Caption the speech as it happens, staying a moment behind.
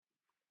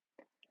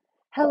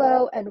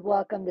Hello, and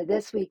welcome to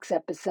this week's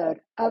episode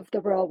of the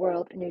Real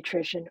World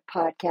Nutrition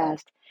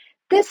Podcast.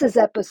 This is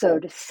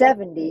episode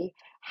 70,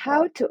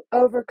 How to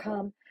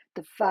Overcome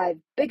the 5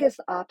 Biggest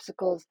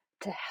Obstacles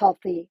to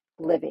Healthy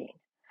Living.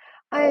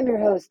 I am your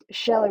host,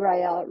 Shelly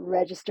Rael,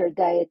 registered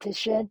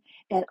dietitian,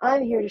 and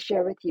I'm here to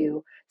share with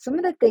you some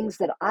of the things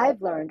that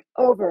I've learned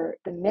over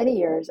the many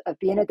years of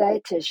being a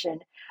dietitian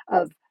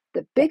of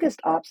the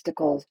biggest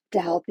obstacles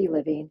to healthy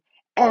living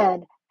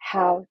and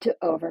how to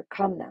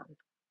overcome them.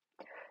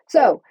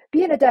 So,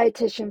 being a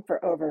dietitian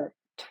for over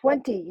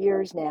 20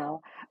 years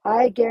now,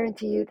 I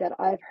guarantee you that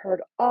I've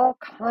heard all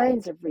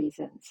kinds of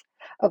reasons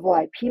of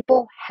why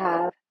people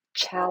have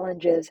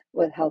challenges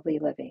with healthy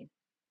living.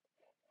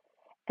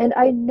 And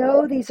I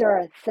know these are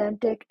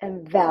authentic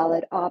and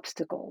valid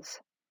obstacles.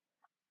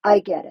 I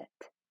get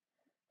it.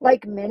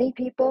 Like many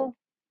people,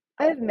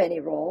 I have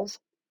many roles,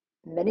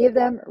 many of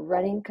them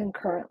running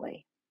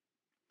concurrently.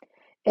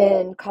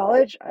 In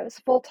college, I was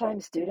a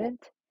full-time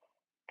student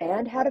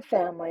and had a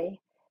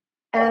family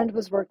and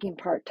was working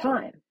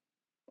part-time.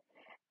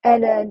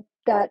 And at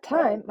that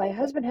time, my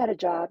husband had a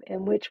job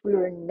in which we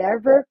were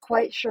never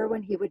quite sure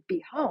when he would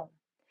be home.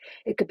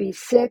 It could be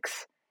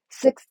 6,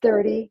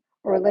 6:30,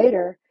 or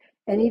later,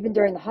 and even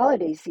during the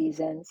holiday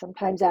season,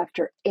 sometimes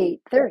after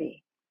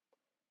 8:30.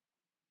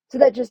 So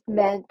that just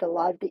meant a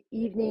lot of the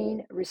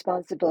evening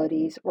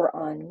responsibilities were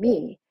on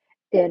me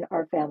in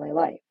our family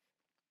life.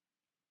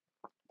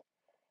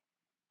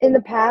 In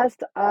the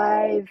past,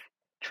 I've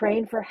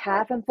trained for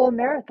half and full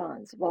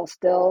marathons while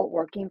still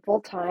working full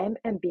time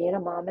and being a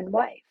mom and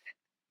wife.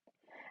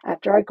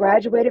 After I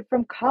graduated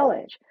from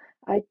college,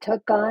 I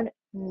took on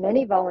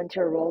many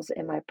volunteer roles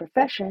in my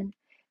profession,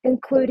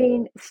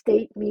 including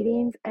state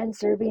meetings and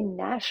serving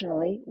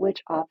nationally,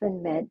 which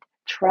often meant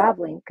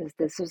traveling because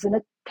this was in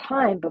a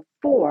time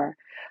before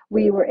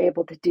we were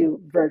able to do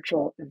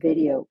virtual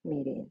video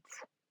meetings.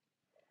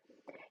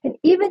 And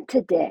even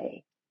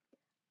today,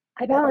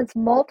 I balance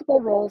multiple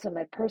roles in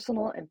my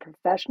personal and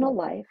professional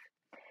life,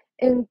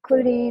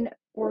 including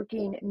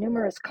working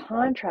numerous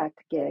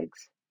contract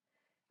gigs.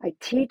 I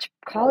teach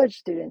college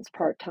students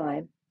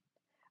part-time.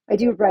 I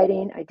do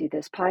writing, I do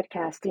this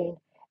podcasting,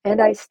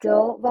 and I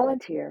still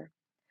volunteer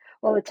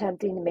while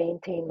attempting to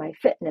maintain my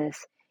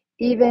fitness,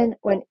 even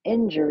when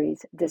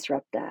injuries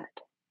disrupt that.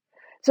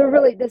 So,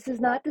 really, this is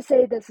not to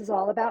say this is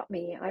all about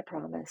me, I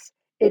promise.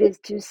 It is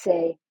to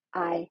say,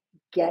 I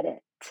get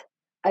it.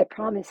 I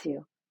promise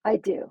you, I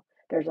do.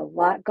 There's a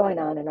lot going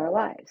on in our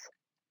lives.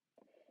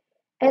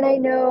 And I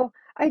know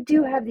I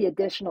do have the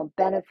additional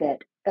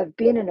benefit of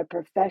being in a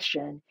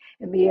profession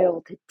and being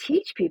able to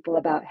teach people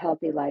about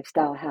healthy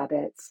lifestyle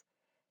habits.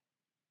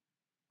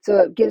 So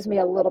it gives me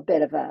a little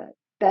bit of a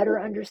better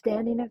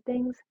understanding of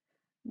things,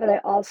 but I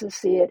also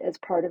see it as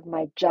part of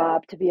my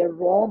job to be a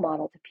role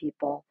model to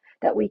people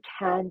that we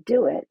can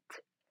do it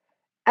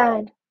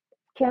and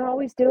can't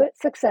always do it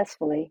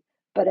successfully,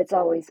 but it's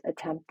always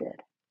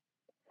attempted.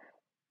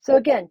 So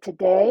again,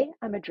 today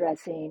I'm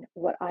addressing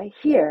what I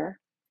hear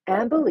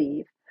and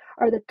believe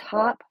are the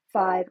top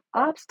 5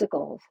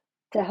 obstacles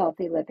to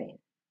healthy living.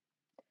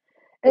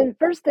 And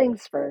first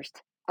things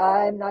first,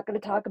 I'm not going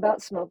to talk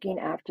about smoking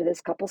after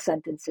this couple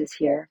sentences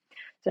here.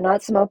 So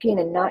not smoking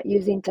and not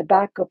using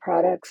tobacco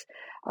products.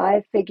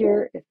 I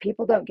figure if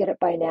people don't get it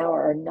by now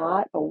or are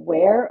not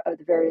aware of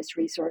the various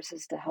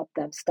resources to help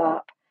them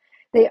stop,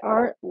 they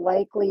aren't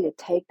likely to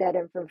take that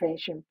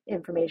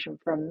information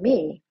from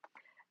me.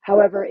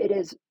 However, it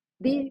is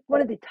one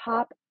of the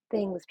top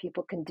things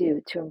people can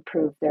do to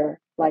improve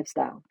their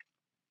lifestyle.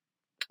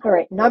 All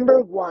right,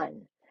 number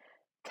 1,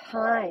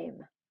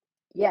 time.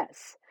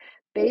 Yes,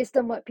 based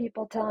on what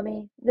people tell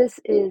me, this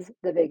is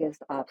the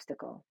biggest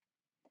obstacle,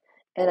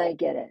 and I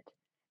get it.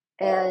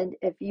 And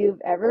if you've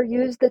ever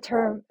used the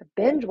term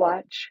binge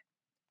watch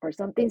or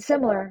something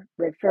similar,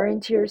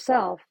 referring to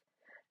yourself,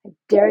 I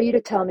dare you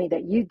to tell me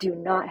that you do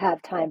not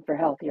have time for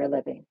healthier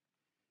living.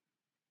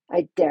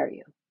 I dare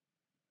you.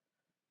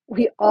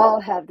 We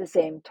all have the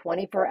same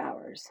 24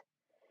 hours,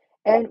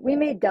 and we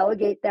may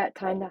delegate that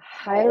time to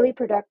highly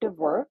productive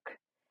work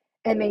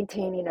and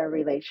maintaining a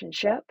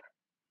relationship.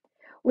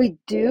 We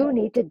do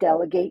need to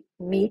delegate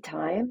me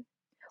time,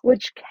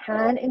 which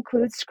can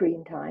include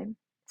screen time,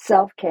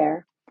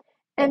 self-care,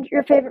 and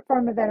your favorite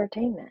form of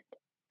entertainment.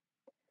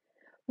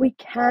 We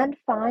can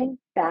find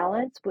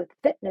balance with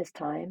fitness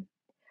time,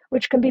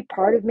 which can be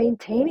part of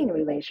maintaining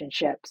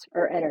relationships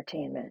or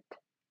entertainment.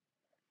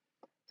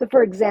 So,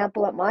 for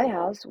example, at my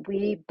house,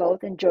 we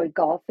both enjoy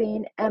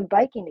golfing and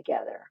biking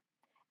together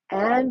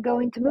and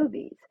going to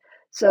movies.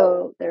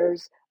 So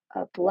there's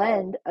a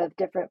blend of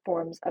different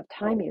forms of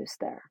time use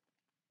there.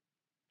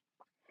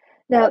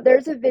 Now,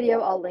 there's a video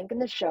I'll link in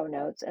the show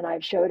notes, and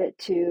I've showed it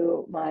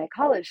to my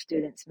college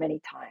students many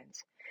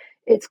times.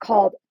 It's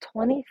called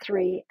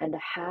 23 and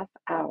a half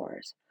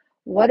hours.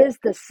 What is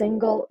the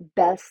single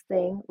best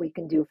thing we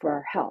can do for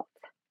our health?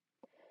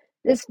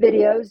 This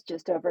video is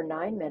just over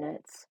 9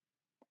 minutes,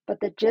 but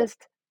the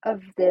gist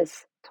of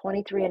this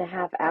 23 and a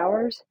half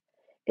hours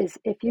is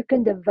if you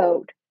can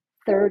devote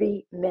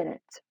 30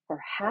 minutes or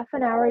half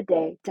an hour a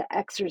day to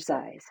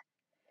exercise,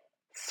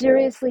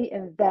 Seriously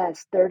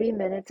invest 30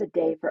 minutes a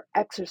day for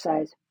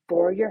exercise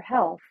for your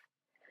health.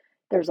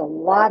 There's a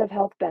lot of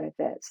health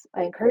benefits.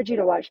 I encourage you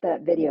to watch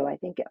that video.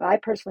 I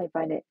personally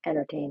find it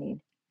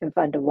entertaining and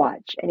fun to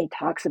watch. And he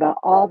talks about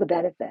all the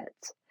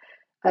benefits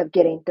of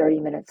getting 30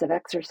 minutes of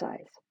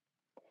exercise.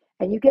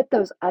 And you get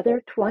those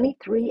other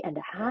 23 and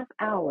a half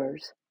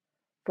hours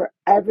for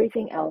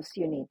everything else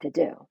you need to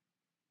do.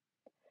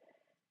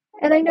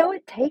 And I know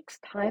it takes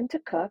time to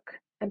cook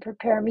and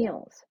prepare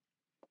meals,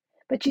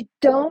 but you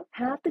don't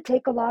have to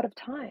take a lot of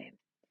time.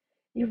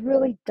 You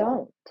really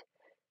don't.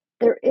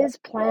 There is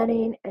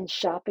planning and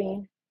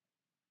shopping,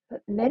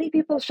 but many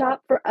people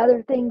shop for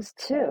other things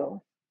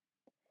too.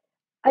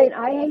 I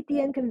hate the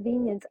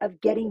inconvenience of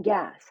getting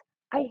gas.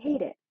 I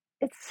hate it.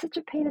 It's such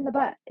a pain in the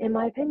butt, in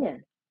my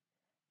opinion.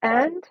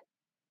 And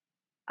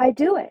I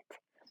do it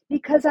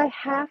because I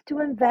have to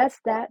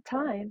invest that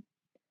time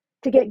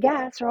to get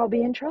gas or I'll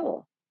be in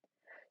trouble.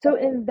 So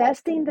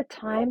investing the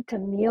time to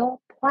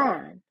meal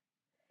plan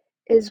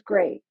is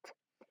great.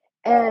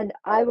 And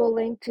I will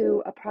link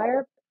to a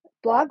prior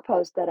blog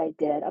post that I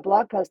did, a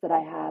blog post that I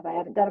have. I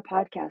haven't done a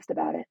podcast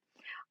about it,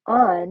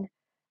 on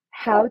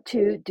how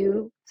to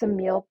do some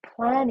meal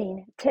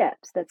planning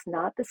tips. That's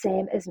not the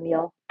same as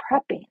meal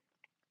prepping.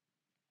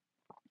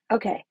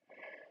 Okay.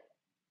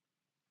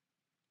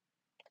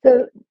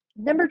 So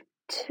number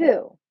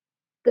two,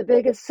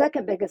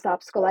 second biggest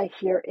obstacle I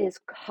hear is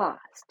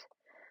cost.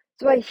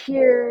 So I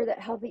hear that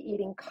healthy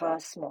eating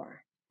costs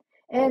more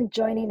and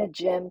joining a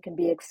gym can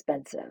be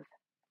expensive.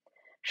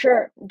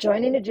 Sure,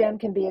 joining a gym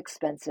can be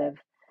expensive.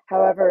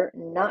 However,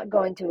 not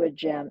going to a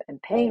gym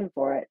and paying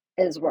for it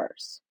is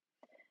worse.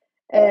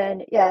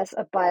 And yes,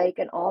 a bike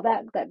and all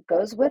that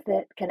goes with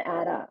it can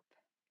add up.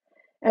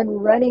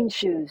 And running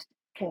shoes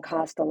can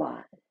cost a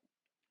lot.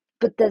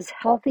 But does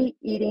healthy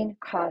eating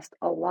cost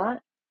a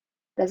lot?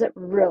 Does it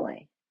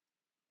really?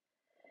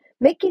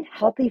 Making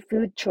healthy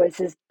food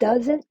choices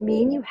doesn't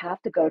mean you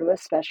have to go to a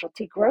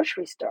specialty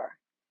grocery store.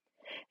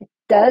 It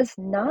does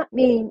not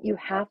mean you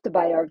have to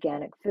buy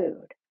organic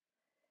food.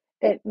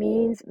 It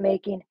means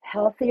making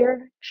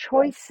healthier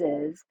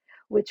choices,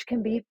 which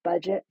can be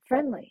budget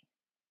friendly.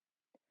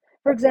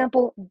 For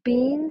example,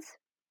 beans,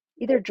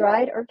 either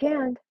dried or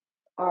canned,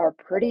 are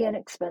pretty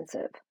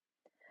inexpensive.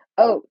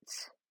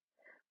 Oats,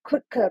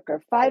 quick cook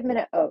or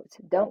 5-minute oats,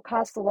 don't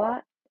cost a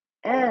lot.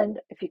 And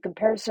if you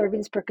compare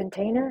servings per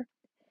container,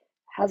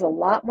 has a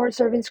lot more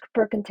servings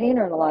per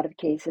container in a lot of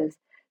cases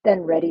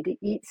than ready to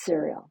eat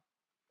cereal.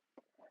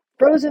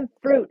 Frozen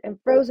fruit and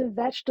frozen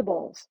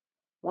vegetables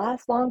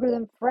last longer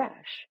than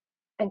fresh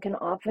and can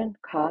often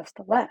cost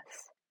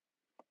less.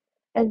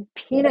 And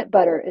peanut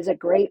butter is a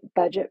great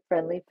budget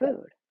friendly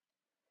food.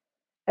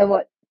 And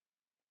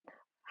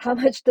how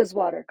much does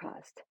water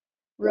cost?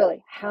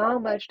 Really, how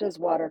much does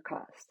water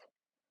cost?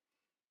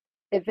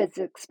 If it's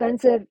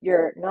expensive,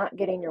 you're not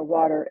getting your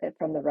water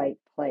from the right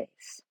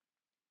place.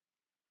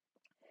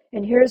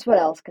 And here's what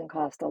else can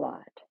cost a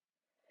lot: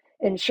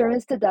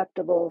 insurance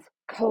deductibles,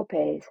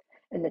 copays,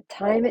 and the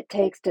time it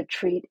takes to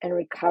treat and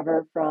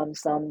recover from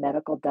some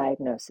medical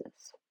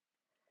diagnosis.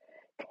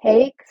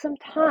 Take some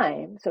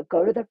time, so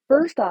go to the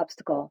first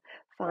obstacle,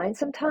 find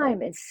some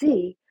time and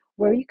see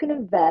where you can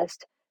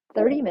invest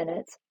 30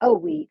 minutes a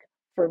week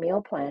for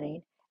meal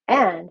planning,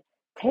 and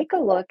take a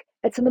look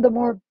at some of the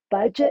more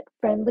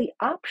budget-friendly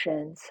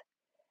options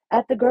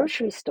at the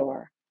grocery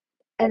store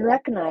and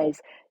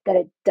recognize that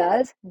it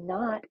does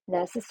not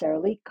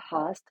necessarily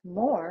cost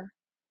more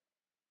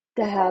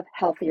to have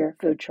healthier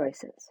food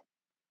choices.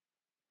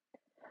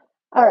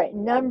 All right,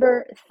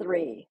 number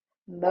 3,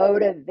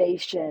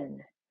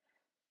 motivation.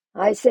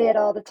 I say it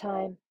all the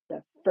time,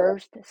 the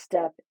first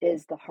step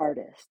is the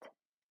hardest.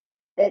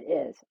 It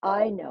is,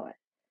 I know it.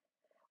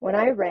 When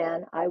I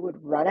ran, I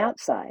would run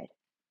outside,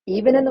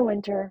 even in the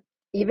winter,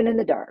 even in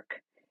the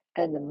dark.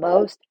 And the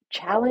most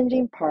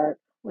challenging part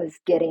was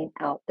getting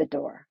out the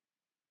door.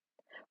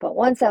 But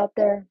once out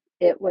there,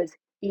 it was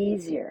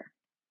easier.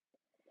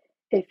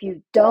 If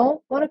you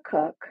don't want to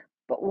cook,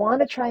 but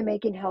want to try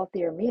making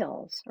healthier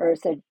meals, or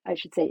I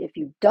should say, if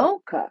you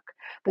don't cook,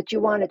 but you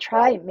want to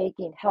try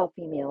making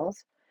healthy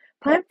meals,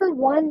 plan for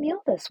one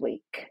meal this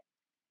week.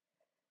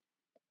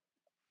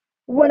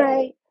 When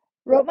I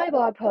wrote my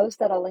blog post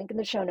that I'll link in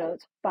the show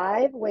notes,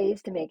 5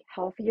 ways to make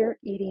healthier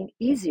eating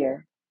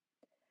easier,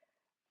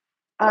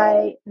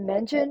 I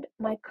mentioned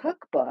my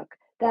cookbook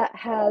that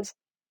has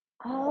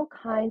all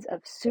kinds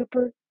of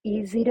super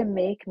easy to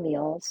make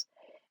meals,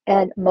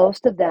 and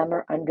most of them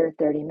are under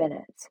 30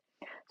 minutes.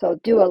 So I'll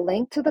do a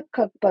link to the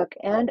cookbook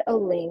and a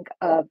link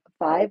of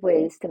 5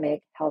 ways to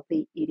make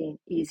healthy eating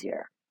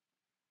easier.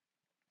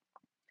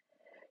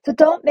 So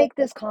don't make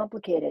this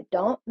complicated.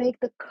 Don't make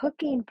the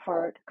cooking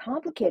part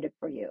complicated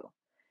for you.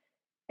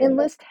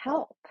 Enlist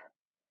help.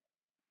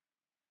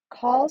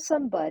 Call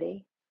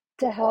somebody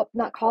to help,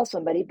 not call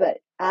somebody, but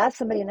ask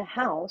somebody in the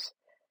house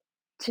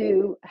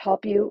to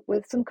help you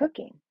with some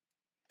cooking.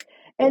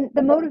 And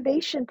the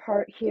motivation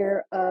part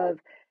here of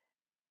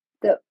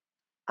the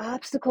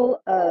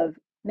obstacle of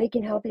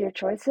making healthier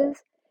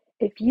choices,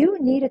 if you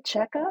need a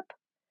checkup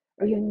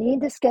or you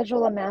need to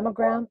schedule a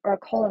mammogram or a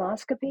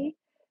colonoscopy,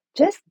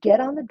 just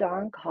get on the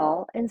darn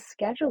call and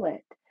schedule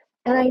it.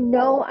 And I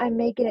know I'm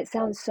making it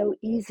sound so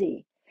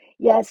easy.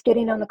 Yes,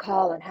 getting on the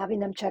call and having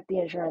them check the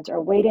insurance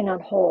or waiting on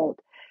hold,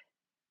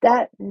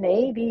 that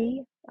may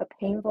be a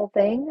painful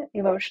thing,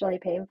 emotionally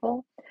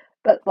painful.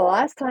 But the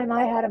last time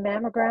I had a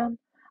mammogram,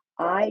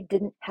 I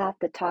didn't have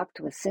to talk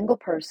to a single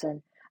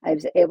person. I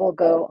was able to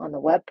go on the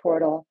web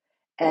portal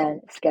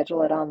and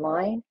schedule it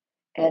online,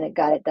 and it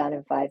got it done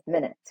in 5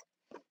 minutes.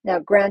 Now,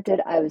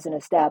 granted, I was an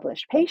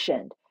established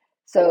patient,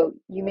 so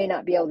you may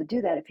not be able to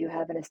do that if you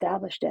haven't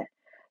established it.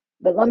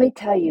 But let me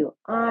tell you,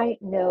 I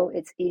know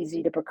it's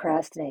easy to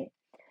procrastinate.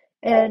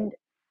 And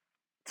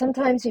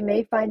sometimes you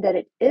may find that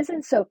it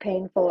isn't so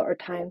painful or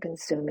time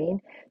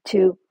consuming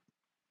to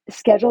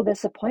schedule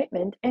this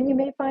appointment, and you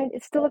may find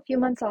it's still a few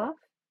months off,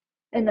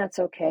 and that's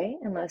okay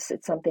unless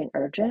it's something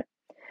urgent.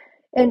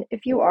 And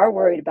if you are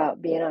worried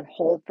about being on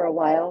hold for a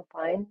while,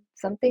 find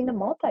something to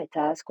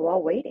multitask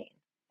while waiting.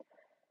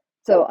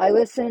 So I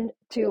listened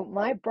to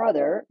my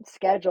brother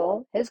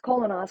schedule his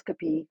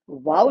colonoscopy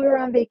while we were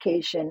on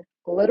vacation,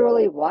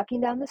 literally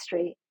walking down the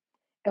street,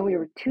 and we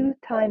were 2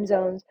 time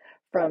zones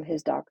from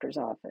his doctor's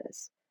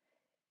office.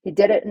 He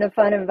did it in a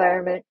fun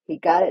environment. He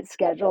got it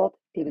scheduled.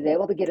 He was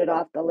able to get it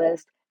off the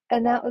list.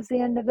 And that was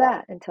the end of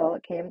that until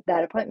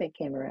that appointment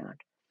came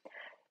around.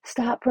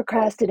 Stop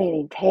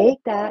procrastinating.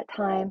 Take that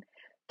time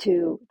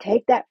to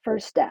take that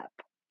first step,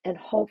 and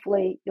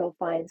hopefully you'll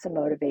find some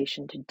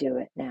motivation to do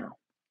it now.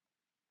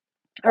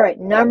 All right,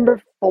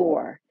 number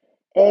 4,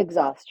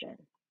 exhaustion.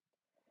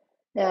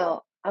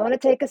 Now, I want to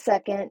take a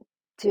second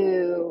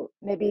to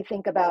maybe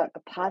think about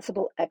a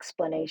possible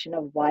explanation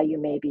of why you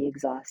may be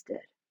exhausted.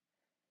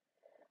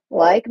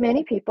 Like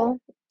many people,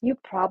 you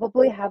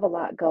probably have a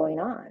lot going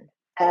on,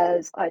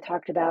 as I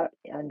talked about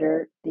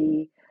under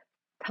the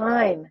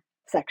time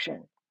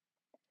section.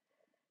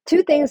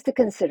 2 things to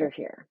consider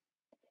here.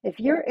 If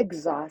you're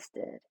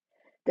exhausted,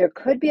 there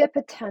could be a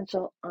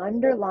potential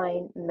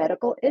underlying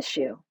medical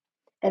issue,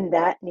 and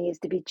that needs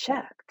to be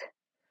checked.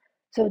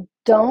 So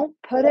don't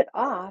put it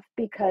off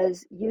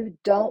because you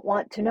don't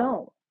want to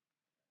know.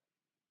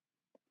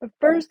 But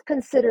first,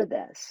 consider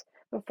this.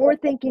 Before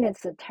thinking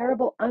it's a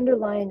terrible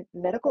underlying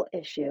medical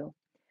issue,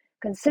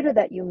 consider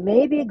that you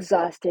may be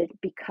exhausted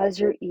because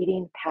your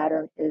eating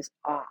pattern is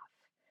off,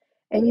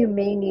 and you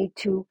may need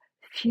to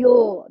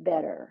fuel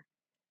better.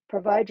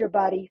 Provide your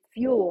body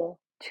fuel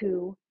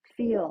to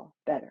feel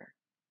better.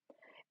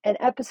 In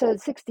episode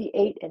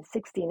 68 and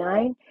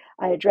 69,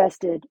 I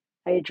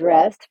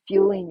addressed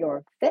fueling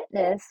your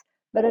fitness,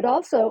 but it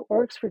also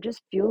works for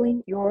just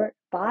fueling your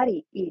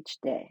body each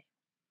day.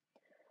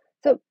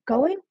 So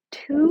going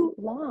too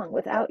long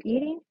without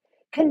eating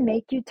can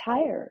make you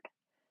tired.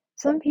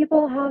 Some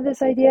people have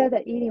this idea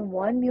that eating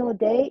one meal a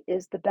day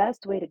is the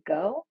best way to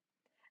go.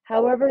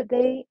 However,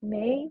 they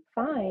may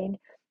find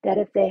that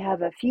if they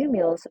have a few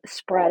meals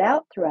spread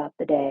out throughout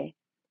the day,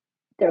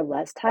 they're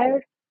less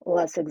tired,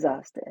 less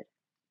exhausted.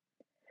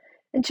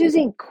 And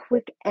choosing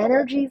quick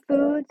energy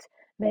foods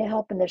may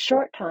help in the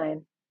short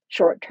term,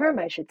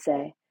 I should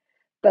say,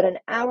 but an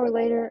hour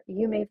later,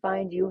 you may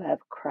find you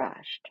have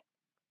crashed.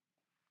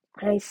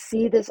 And I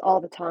see this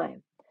all the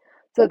time.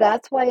 So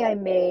that's why I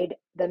made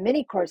the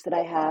mini course that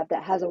I have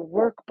that has a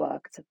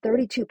workbook. It's a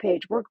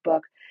 32-page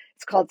workbook.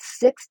 It's called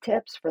 6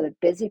 Tips for the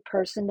Busy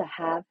Person to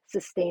Have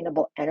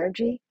Sustainable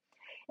Energy.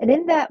 And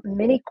in that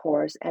mini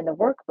course and the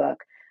workbook,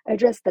 I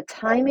address the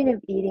timing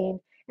of eating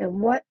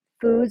and what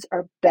foods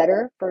are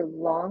better for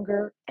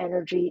longer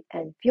energy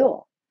and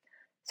fuel.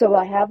 So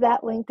I have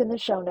that linked in the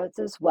show notes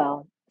as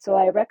well. So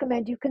I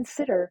recommend you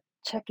consider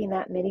checking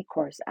that mini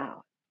course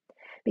out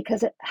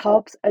because it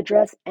helps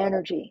address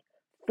energy,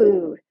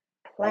 food,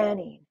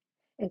 planning,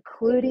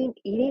 including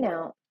eating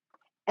out.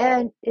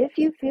 And if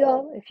you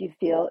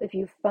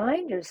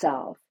find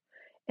yourself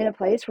in a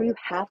place where you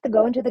have to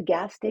go into the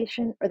gas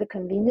station or the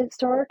convenience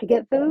store to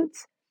get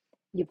foods,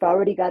 you've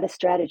already got a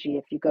strategy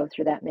if you go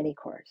through that mini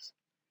course.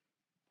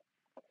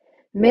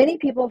 Many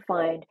people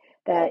find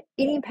that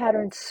eating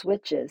pattern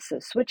switches, so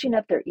switching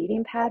up their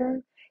eating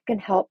pattern, can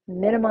help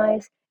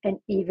minimize and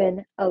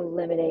even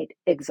eliminate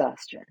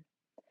exhaustion.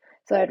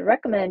 So I'd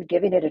recommend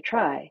giving it a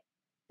try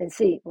and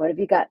see what have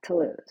you got to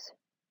lose.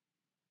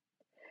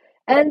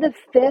 And the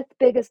 5th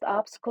biggest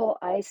obstacle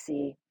I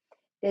see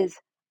is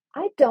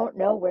I don't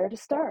know where to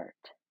start.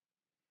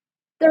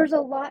 There's a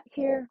lot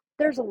here.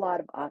 There's a lot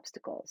of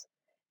obstacles.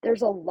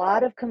 There's a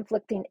lot of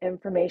conflicting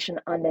information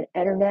on the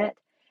internet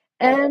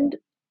and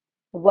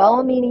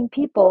well-meaning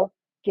people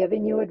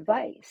giving you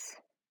advice.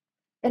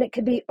 And it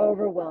can be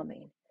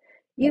overwhelming.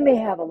 You may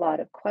have a lot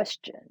of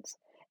questions,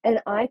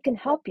 and I can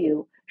help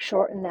you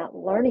shorten that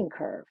learning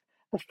curve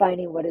of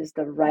finding what is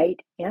the right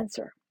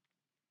answer.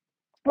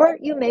 Or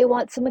you may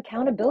want some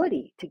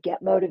accountability to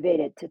get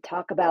motivated to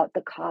talk about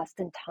the cost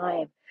and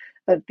time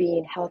of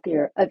being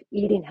healthier, of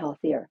eating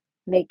healthier,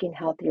 making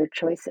healthier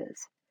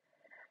choices.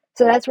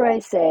 So that's where I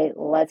say,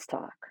 let's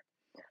talk.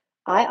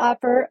 I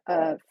offer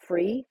a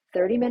free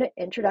 30-minute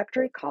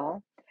introductory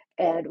call,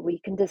 and we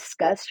can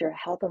discuss your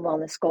health and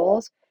wellness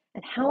goals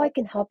and how I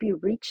can help you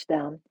reach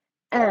them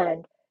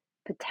and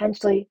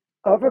potentially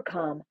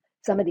overcome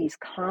some of these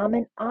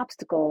common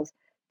obstacles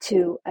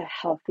to a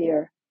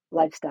healthier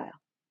lifestyle.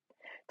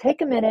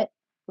 Take a minute,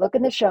 look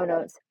in the show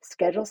notes,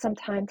 schedule some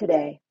time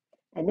today,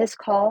 and this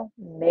call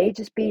may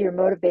just be your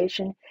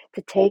motivation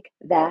to take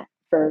that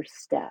first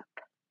step.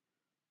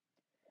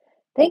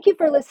 Thank you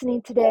for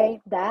listening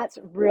today. That's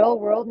Real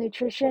World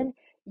Nutrition.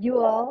 You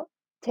all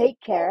take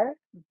care.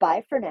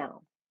 Bye for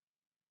now.